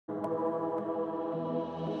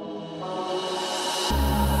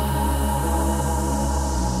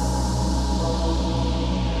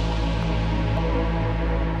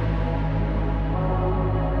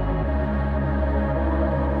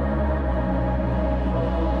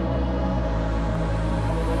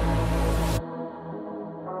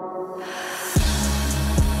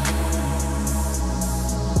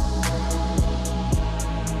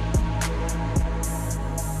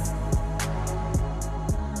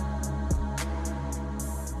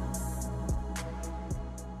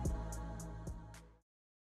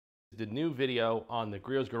the new video on the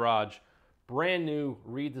Griots Garage brand new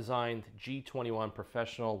redesigned G21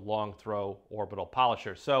 professional long throw orbital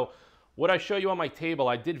polisher. So what I show you on my table,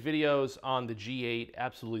 I did videos on the G8,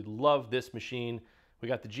 absolutely love this machine. We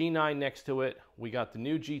got the G9 next to it, we got the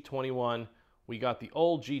new G21, we got the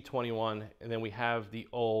old G21, and then we have the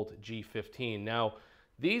old G15. Now,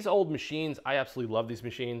 these old machines, I absolutely love these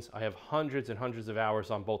machines. I have hundreds and hundreds of hours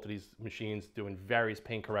on both of these machines doing various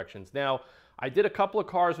paint corrections. Now, I did a couple of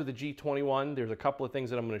cars with the G21. There's a couple of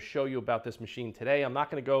things that I'm going to show you about this machine today. I'm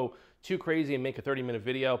not going to go too crazy and make a 30-minute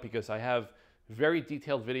video because I have very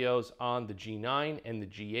detailed videos on the G9 and the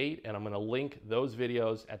G8, and I'm going to link those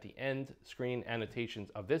videos at the end screen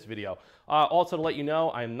annotations of this video. Also to let you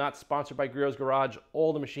know, I am not sponsored by Griots Garage.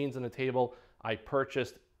 All the machines on the table I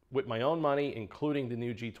purchased with my own money, including the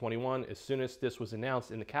new G21. As soon as this was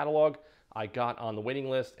announced in the catalog, I got on the waiting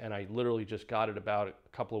list, and I literally just got it about a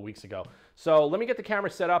couple of weeks ago. So let me get the camera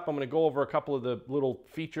set up. I'm going to go over a couple of the little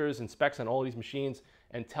features and specs on all these machines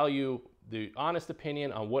and tell you the honest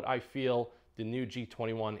opinion on what I feel the new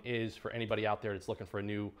G21 is for anybody out there that's looking for a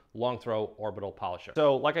new long throw orbital polisher.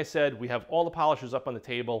 So like I said, we have all the polishers up on the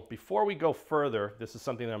table. Before we go further, this is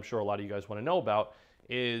something that I'm sure a lot of you guys want to know about,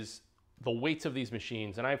 is the weights of these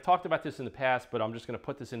machines. And I've talked about this in the past, but I'm just going to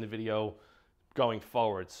put this in the video going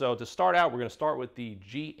forward. So to start out, we're going to start with the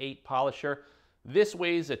G8 polisher. This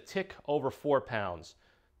weighs a tick over 4 pounds.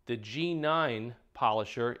 The G9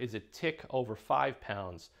 polisher is a tick over 5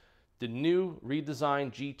 pounds. The new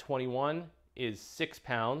redesigned G21 is 6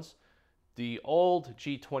 pounds. The old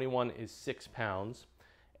G21 is 6 pounds.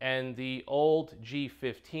 And the old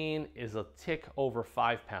G15 is a tick over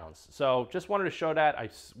 5 pounds. So just wanted to show that. I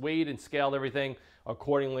weighed and scaled everything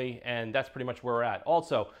accordingly, and that's pretty much where we're at.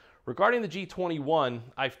 Also, regarding the G21,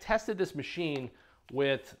 I've tested this machine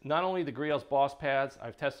with not only the Griots Boss pads,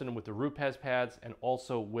 I've tested them with the Rupes pads and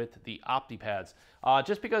also with the Opti pads.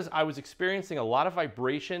 Just because I was experiencing a lot of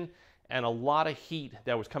vibration and a lot of heat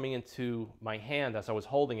that was coming into my hand as I was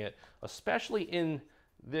holding it, especially in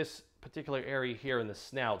this particular area here in the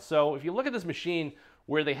snout. So if you look at this machine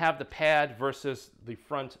where they have the pad versus the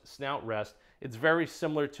front snout rest, it's very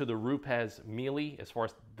similar to the Rupes Melee as far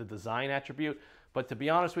as the design attribute. But to be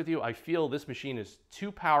honest with you, I feel this machine is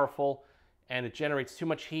too powerful and it generates too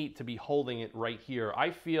much heat to be holding it right here. I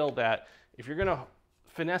feel that if you're gonna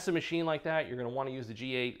finesse a machine like that, you're gonna wanna use the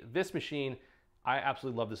G8. This machine, I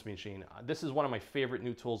absolutely love this machine. This is one of my favorite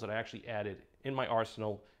new tools that I actually added in my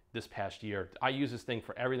arsenal this past year. I use this thing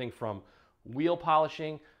for everything from wheel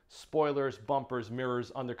polishing, spoilers, bumpers,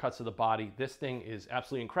 mirrors, undercuts of the body. This thing is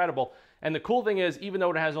absolutely incredible. And the cool thing is, even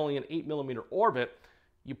though it has only an 8mm orbit,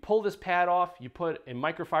 you pull this pad off, you put a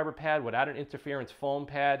microfiber pad without an interference foam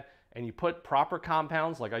pad, and you put proper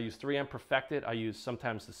compounds, like I use 3M Perfected, I use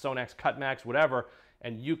sometimes the Sonax Cutmax, whatever,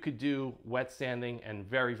 and you could do wet sanding and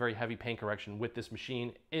very, very heavy paint correction with this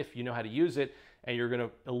machine if you know how to use it, and you're gonna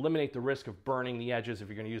eliminate the risk of burning the edges if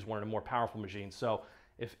you're gonna use one of the more powerful machines. So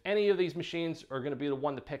if any of these machines are gonna be the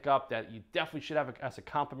one to pick up that you definitely should have as a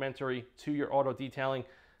complementary to your auto detailing,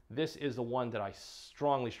 this is the one that I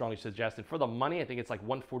strongly, strongly suggest. And for the money, I think it's like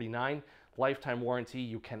 $149, lifetime warranty.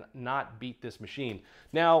 You cannot beat this machine.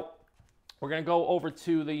 Now, we're gonna go over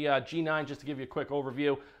to the G9 just to give you a quick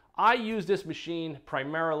overview. I use this machine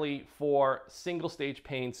primarily for single stage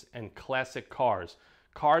paints and classic cars.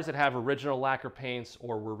 Cars that have original lacquer paints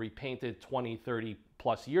or were repainted 20, 30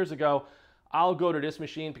 plus years ago. I'll go to this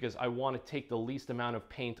machine because I want to take the least amount of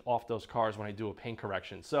paint off those cars when I do a paint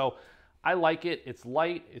correction. So I like it. It's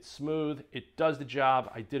light, it's smooth, it does the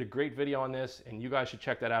job. I did a great video on this and you guys should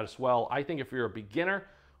check that out as well. I think if you're a beginner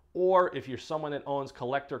or if you're someone that owns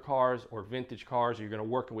collector cars or vintage cars, or you're going to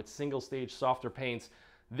work with single stage softer paints,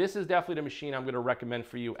 this is definitely the machine I'm going to recommend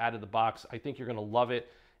for you out of the box. I think you're going to love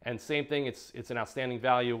it. And same thing, it's an outstanding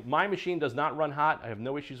value. My machine does not run hot. I have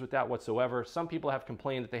no issues with that whatsoever. Some people have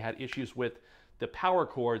complained that they had issues with the power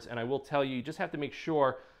cords, and I will tell you, you just have to make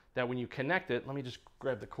sure that when you connect it, let me just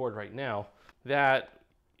grab the cord right now, that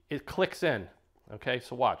it clicks in. Okay,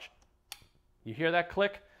 so watch. You hear that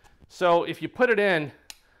click? So if you put it in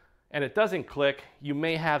and it doesn't click, you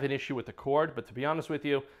may have an issue with the cord, but to be honest with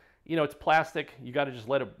you, it's plastic. You got to just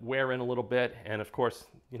let it wear in a little bit. And of course,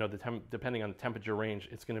 depending on the temperature range,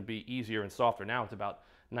 it's going to be easier and softer. Now it's about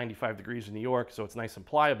 95 degrees in New York, so it's nice and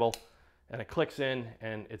pliable. And it clicks in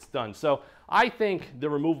and it's done. So I think the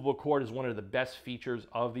removable cord is one of the best features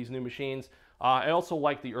of these new machines. I also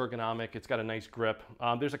like the ergonomic. It's got a nice grip.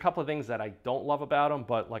 There's a couple of things that I don't love about them,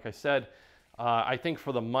 but like I said, I think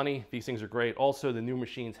for the money, these things are great. Also, the new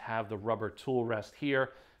machines have the rubber tool rest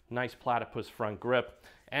here. Nice platypus front grip.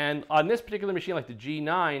 And on this particular machine, like the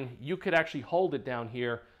G9, you could actually hold it down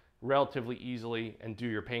here relatively easily and do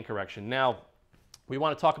your paint correction. Now, we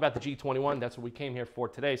want to talk about the G21. That's what we came here for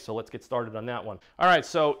today, so let's get started on that one. All right,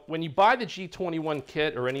 so when you buy the G21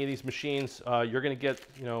 kit or any of these machines, you're going to get,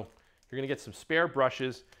 you're going to get some spare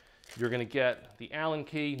brushes. You're going to get the Allen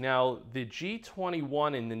key. Now, the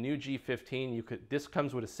G21 and the new G15, this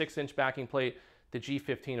comes with a 6-inch backing plate. The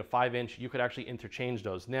G15 a 5-inch. You could actually interchange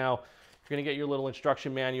those. Now, you're going to get your little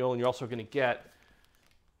instruction manual, and you're also going to get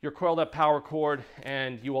your coiled up power cord,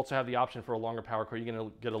 and you also have the option for a longer power cord. You're going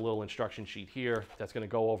to get a little instruction sheet here that's going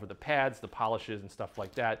to go over the pads, the polishes, and stuff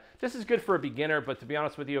like that. This is good for a beginner, but to be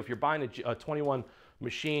honest with you, if you're buying a 21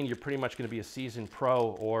 machine, you're pretty much going to be a seasoned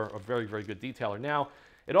pro or a very, very good detailer. Now,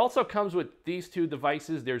 it also comes with these two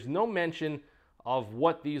devices. There's no mention of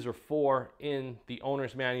what these are for in the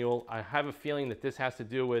owner's manual. I have a feeling that this has to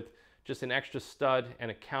do with just an extra stud and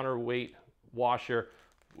a counterweight washer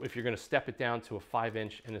if you're going to step it down to a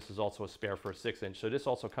 5-inch, and this is also a spare for a 6-inch. So this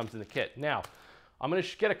also comes in the kit. Now, I'm going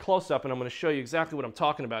to get a close-up, and I'm going to show you exactly what I'm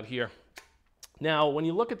talking about here. Now, when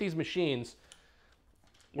you look at these machines,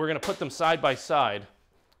 we're going to put them side by side,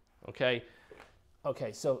 okay?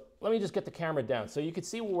 Okay, so let me just get the camera down so you can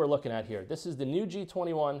see what we're looking at here. This is the new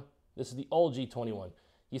G21. This is the old G21.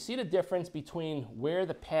 You see the difference between where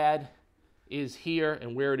the pad is here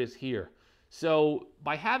and where it is here. So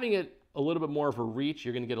by having it a little bit more of a reach,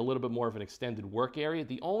 you're going to get a little bit more of an extended work area.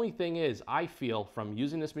 The only thing is, I feel from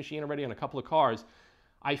using this machine already on a couple of cars,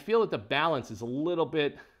 I feel that the balance is a little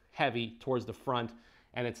bit heavy towards the front,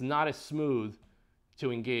 and it's not as smooth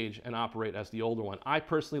to engage and operate as the older one. I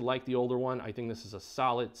personally like the older one. I think this is a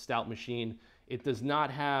solid, stout machine. It does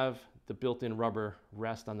not have the built-in rubber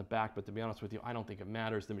rest on the back, but to be honest with you, I don't think it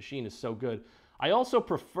matters. The machine is so good. I also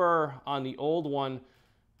prefer on the old one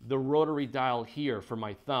the rotary dial here for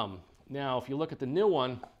my thumb. Now, if you look at the new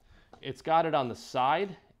one, it's got it on the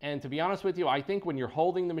side, and to be honest with you, I think when you're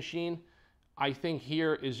holding the machine, I think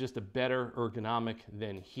here is just a better ergonomic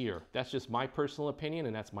than here. That's just my personal opinion,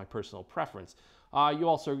 and that's my personal preference.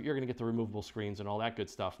 You're going to get the removable screens and all that good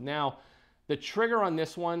stuff. Now, the trigger on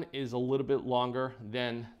this one is a little bit longer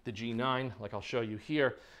than the G9, like I'll show you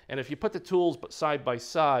here. And if you put the tools side by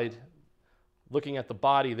side, looking at the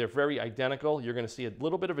body, they're very identical. You're going to see a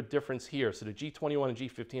little bit of a difference here. So the G21 and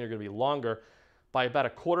G15 are going to be longer by about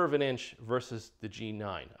 1/4 of an inch versus the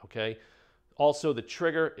G9, okay? Also, the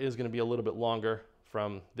trigger is going to be a little bit longer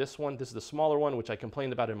from this one. This is the smaller one, which I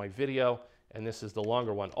complained about in my video, and this is the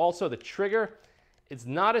longer one. Also, the trigger, it's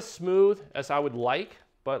not as smooth as I would like,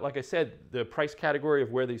 but like I said, the price category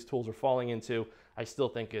of where these tools are falling into, I still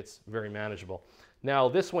think it's very manageable. Now,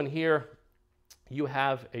 this one here, you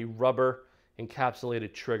have a rubber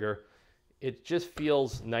encapsulated trigger. It just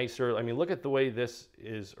feels nicer. I mean, look at the way this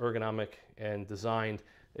is ergonomic and designed.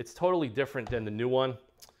 It's totally different than the new one.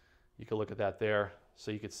 You can look at that there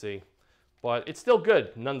so you can see, but it's still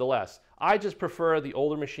good nonetheless. I just prefer the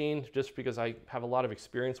older machine just because I have a lot of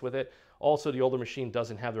experience with it. Also, the older machine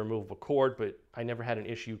doesn't have the removable cord, but I never had an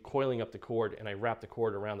issue coiling up the cord, and I wrapped the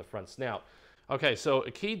cord around the front snout. Okay, so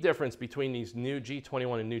a key difference between these new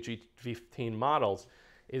G21 and new G15 models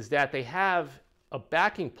is that they have a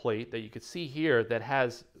backing plate that you can see here that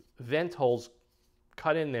has vent holes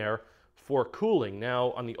cut in there for cooling.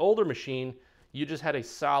 Now, on the older machine, you just had a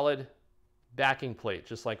solid backing plate,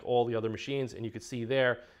 just like all the other machines, and you can see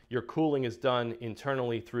there, your cooling is done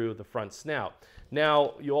internally through the front snout.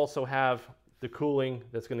 Now, you also have the cooling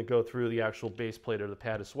that's going to go through the actual base plate of the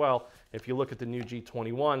pad as well. If you look at the new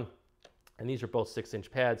G21, and these are both 6-inch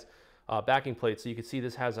pads, backing plates, so you can see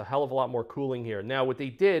this has a hell of a lot more cooling here. Now, what they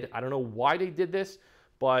did, I don't know why they did this,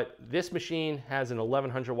 but this machine has an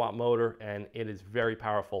 1100 watt motor, and it is very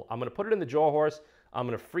powerful. I'm going to put it in the jaw horse. I'm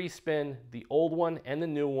going to free spin the old one and the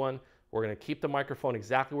new one. We're going to keep the microphone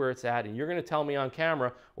exactly where it's at, and you're going to tell me on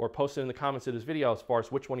camera or post it in the comments of this video as far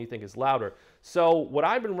as which one you think is louder. So what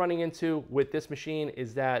I've been running into with this machine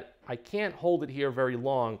is that I can't hold it here very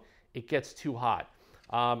long. It gets too hot.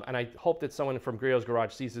 And I hope that someone from Griots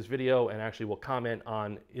Garage sees this video and actually will comment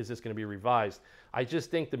on, is this going to be revised? I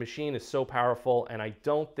just think the machine is so powerful, and I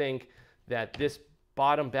don't think that this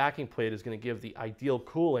bottom backing plate is going to give the ideal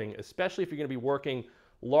cooling, especially if you're going to be working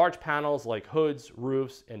large panels like hoods,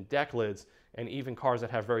 roofs, and deck lids, and even cars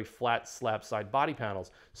that have very flat slab side body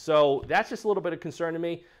panels. So that's just a little bit of concern to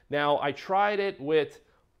me. Now, I tried it with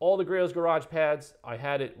all the Griots Garage pads. I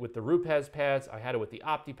had it with the Rupes pads. I had it with the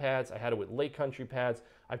Opti pads. I had it with Lake Country pads.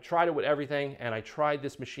 I've tried it with everything, and I tried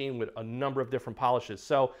this machine with a number of different polishes.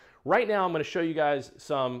 So right now, I'm going to show you guys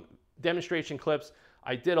some demonstration clips.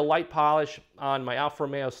 I did a light polish on my Alfa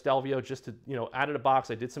Romeo Stelvio just to, out of the box.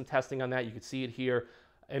 I did some testing on that. You can see it here.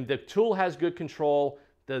 And the tool has good control.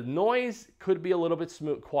 The noise could be a little bit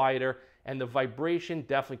smooth, quieter, and the vibration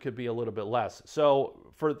definitely could be a little bit less.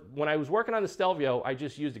 So for when I was working on the Stelvio, I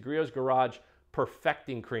just used the Griots Garage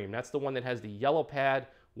Perfecting Cream. That's the one that has the yellow pad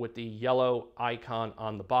with the yellow icon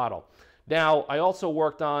on the bottle. Now, I also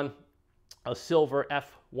worked on a silver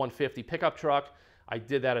F-150 pickup truck. I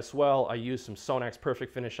did that as well. I used some Sonax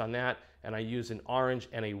Perfect Finish on that, and I used an orange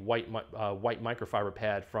and a white microfiber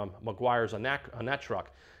pad from Meguiar's on that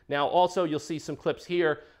truck. Now, also, you'll see some clips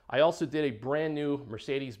here. I also did a brand new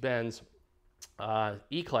Mercedes-Benz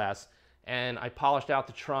E-Class, and I polished out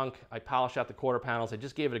the trunk, I polished out the quarter panels, I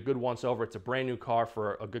just gave it a good once over. It's a brand new car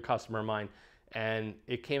for a good customer of mine, and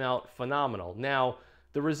it came out phenomenal. Now,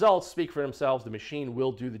 the results speak for themselves. The machine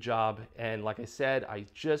will do the job, and like I said, I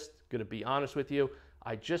just gonna be honest with you,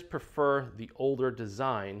 I just prefer the older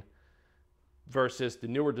design versus the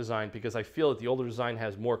newer design because I feel that the older design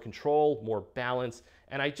has more control, more balance,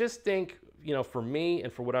 and I just think, you know, for me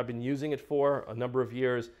and for what I've been using it for a number of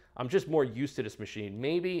years, I'm just more used to this machine.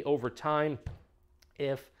 Maybe over time,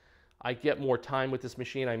 if I get more time with this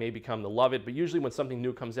machine, I may become to love it. But usually when something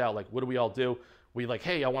new comes out, like what do we all do? We like,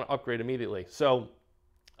 hey, I want to upgrade immediately. So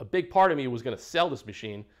a big part of me was going to sell this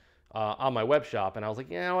machine on my web shop. And I was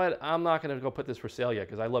like, you know what? I'm not going to go put this for sale yet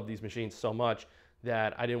because I love these machines so much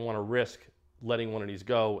that I didn't want to risk letting one of these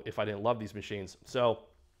go if I didn't love these machines. So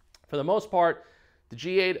for the most part, the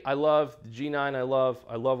G8 I love, the G9 I love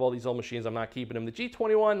all these old machines. I'm not keeping them. The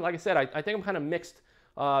G21, like I said, I think I'm kind of mixed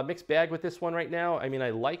bag with this one right now. I mean,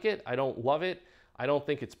 I like it, I don't love it, I don't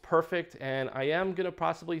think it's perfect, and I am gonna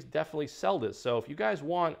possibly definitely sell this. So if you guys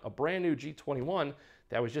want a brand new G21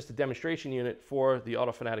 that was just a demonstration unit for the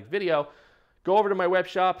Auto Fanatic video, go over to my web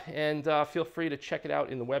shop and feel free to check it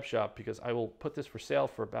out in the web shop because I will put this for sale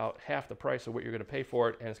for about half the price of what you're going to pay for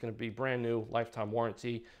it, and it's going to be brand new, lifetime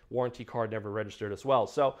warranty card never registered as well.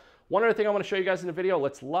 So one other thing I want to show you guys in the video,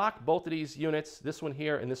 let's lock both of these units, this one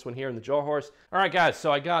here and this one here in the jaw horse. All right guys,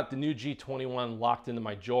 so I got the new G21 locked into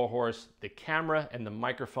my jaw horse. The camera and the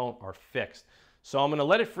microphone are fixed. So I'm going to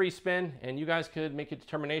let it free spin and you guys could make a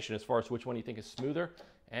determination as far as which one you think is smoother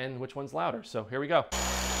and which one's louder. So here we go.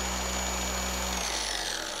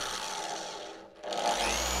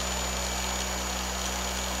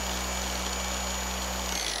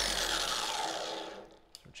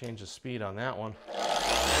 Change the speed on that one.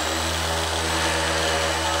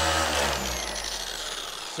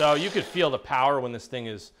 So you could feel the power when this thing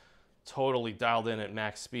is totally dialed in at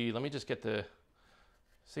max speed. Let me just get the,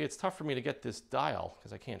 see, it's tough for me to get this dial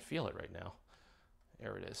because I can't feel it right now.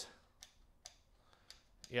 There it is.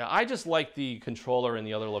 Yeah, I just like the controller in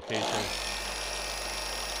the other location.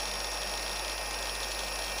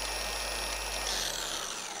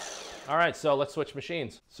 All right, so let's switch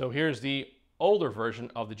machines. So here's the older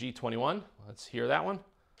version of the G21. Let's hear that one.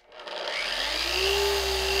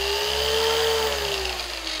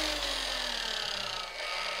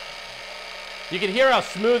 You can hear how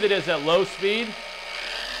smooth it is at low speed.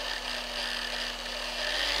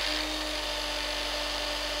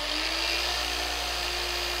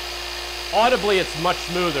 Audibly, it's much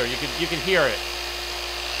smoother. You can hear it.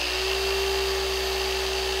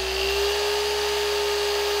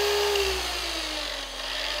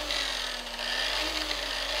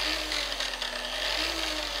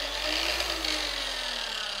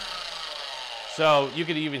 So you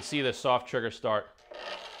could even see the soft trigger start.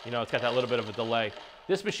 You know, it's got that little bit of a delay.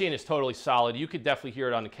 This machine is totally solid. You could definitely hear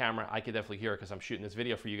it on the camera. I could definitely hear it because I'm shooting this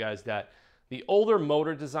video for you guys, that the older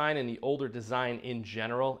motor design and the older design in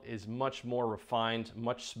general is much more refined,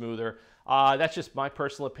 much smoother. That's just my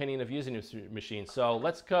personal opinion of using this machine. So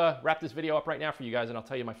let's wrap this video up right now for you guys and I'll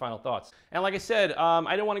tell you my final thoughts. And like I said, I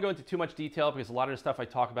didn't want to go into too much detail because a lot of the stuff I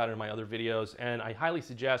talk about in my other videos, and I highly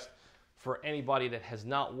suggest for anybody that has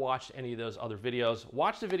not watched any of those other videos,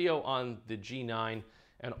 watch the video on the G9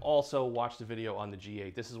 and also watch the video on the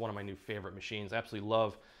G8. This is one of my new favorite machines. I absolutely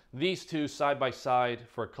love these two side by side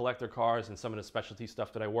for collector cars and some of the specialty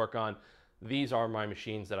stuff that I work on. These are my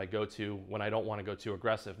machines that I go to when I don't want to go too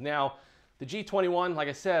aggressive. Now, the G21, like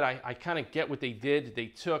I said, I kind of get what they did. They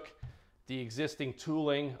took the existing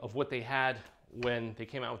tooling of what they had when they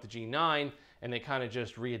came out with the G9 and they kind of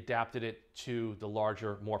just readapted it to the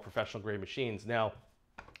larger, more professional grade machines. Now,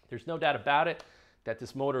 there's no doubt about it that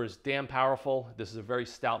this motor is damn powerful. This is a very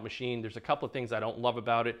stout machine. There's a couple of things I don't love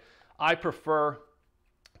about it. I prefer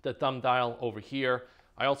the thumb dial over here.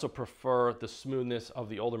 I also prefer the smoothness of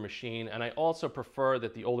the older machine, and I also prefer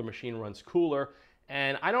that the older machine runs cooler.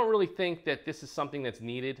 And I don't really think that this is something that's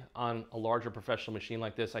needed on a larger professional machine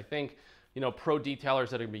like this. I think, you know, pro detailers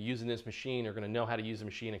that are gonna be using this machine are gonna know how to use the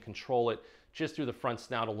machine and control it just through the front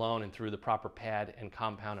snout alone and through the proper pad and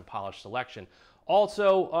compound and polish selection.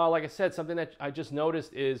 Also, like I said, something that I just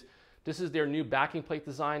noticed is this is their new backing plate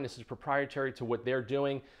design. This is proprietary to what they're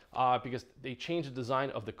doing because they changed the design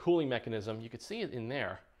of the cooling mechanism. You can see it in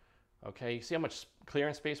there. Okay, you see how much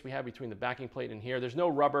clearance space we have between the backing plate and here. There's no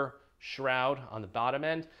rubber shroud on the bottom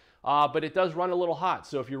end, but it does run a little hot.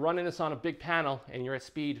 So if you're running this on a big panel and you're at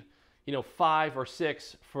speed, 5 or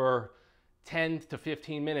 6 for 10 to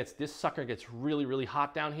 15 minutes, this sucker gets really, really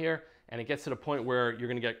hot down here, and it gets to the point where you're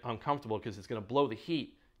gonna get uncomfortable because it's gonna blow the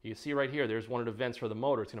heat. You can see right here, there's one of the vents for the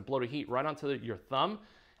motor. It's gonna blow the heat right onto your thumb,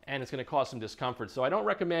 and it's gonna cause some discomfort. So I don't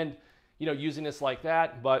recommend using this like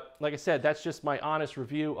that, but like I said, that's just my honest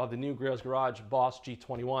review of the new Griots Garage Boss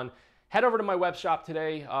G21. Head over to my web shop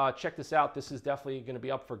today, check this out. This is definitely gonna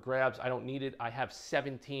be up for grabs. I don't need it. I have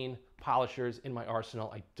 17 polishers in my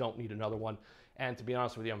arsenal. I don't need another one. And to be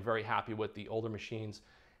honest with you, I'm very happy with the older machines.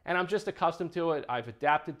 And I'm just accustomed to it. I've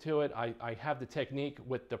adapted to it. I have the technique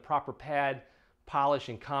with the proper pad, polish,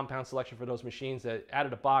 and compound selection for those machines that out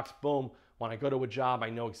of the box, boom, when I go to a job, I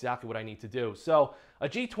know exactly what I need to do. So a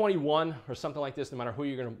G21 or something like this, no matter who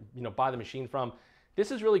you're gonna buy the machine from, this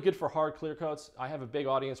is really good for hard clear coats. I have a big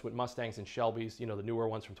audience with Mustangs and Shelbys, the newer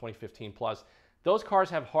ones from 2015 plus. Those cars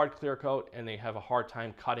have hard clear coat and they have a hard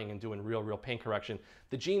time cutting and doing real paint correction.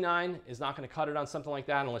 The G9 is not gonna cut it on something like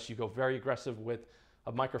that unless you go very aggressive with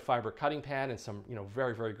a microfiber cutting pad and some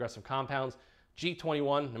very aggressive compounds.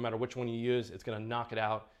 G21, no matter which one you use, it's gonna knock it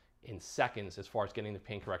out in seconds as far as getting the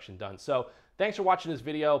paint correction done. So thanks for watching this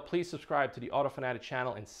video. Please subscribe to the Auto Fanatic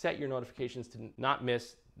channel and set your notifications to not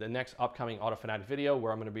miss the next upcoming Auto Fanatic video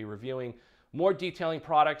where I'm gonna be reviewing more detailing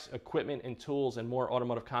products, equipment, and tools, and more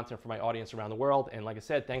automotive content for my audience around the world. And like I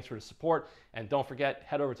said, thanks for the support. And don't forget,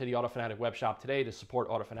 head over to the Auto Fanatic web shop today to support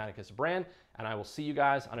Auto Fanatic as a brand. And I will see you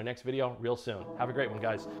guys on the next video real soon. Have a great one,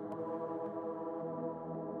 guys.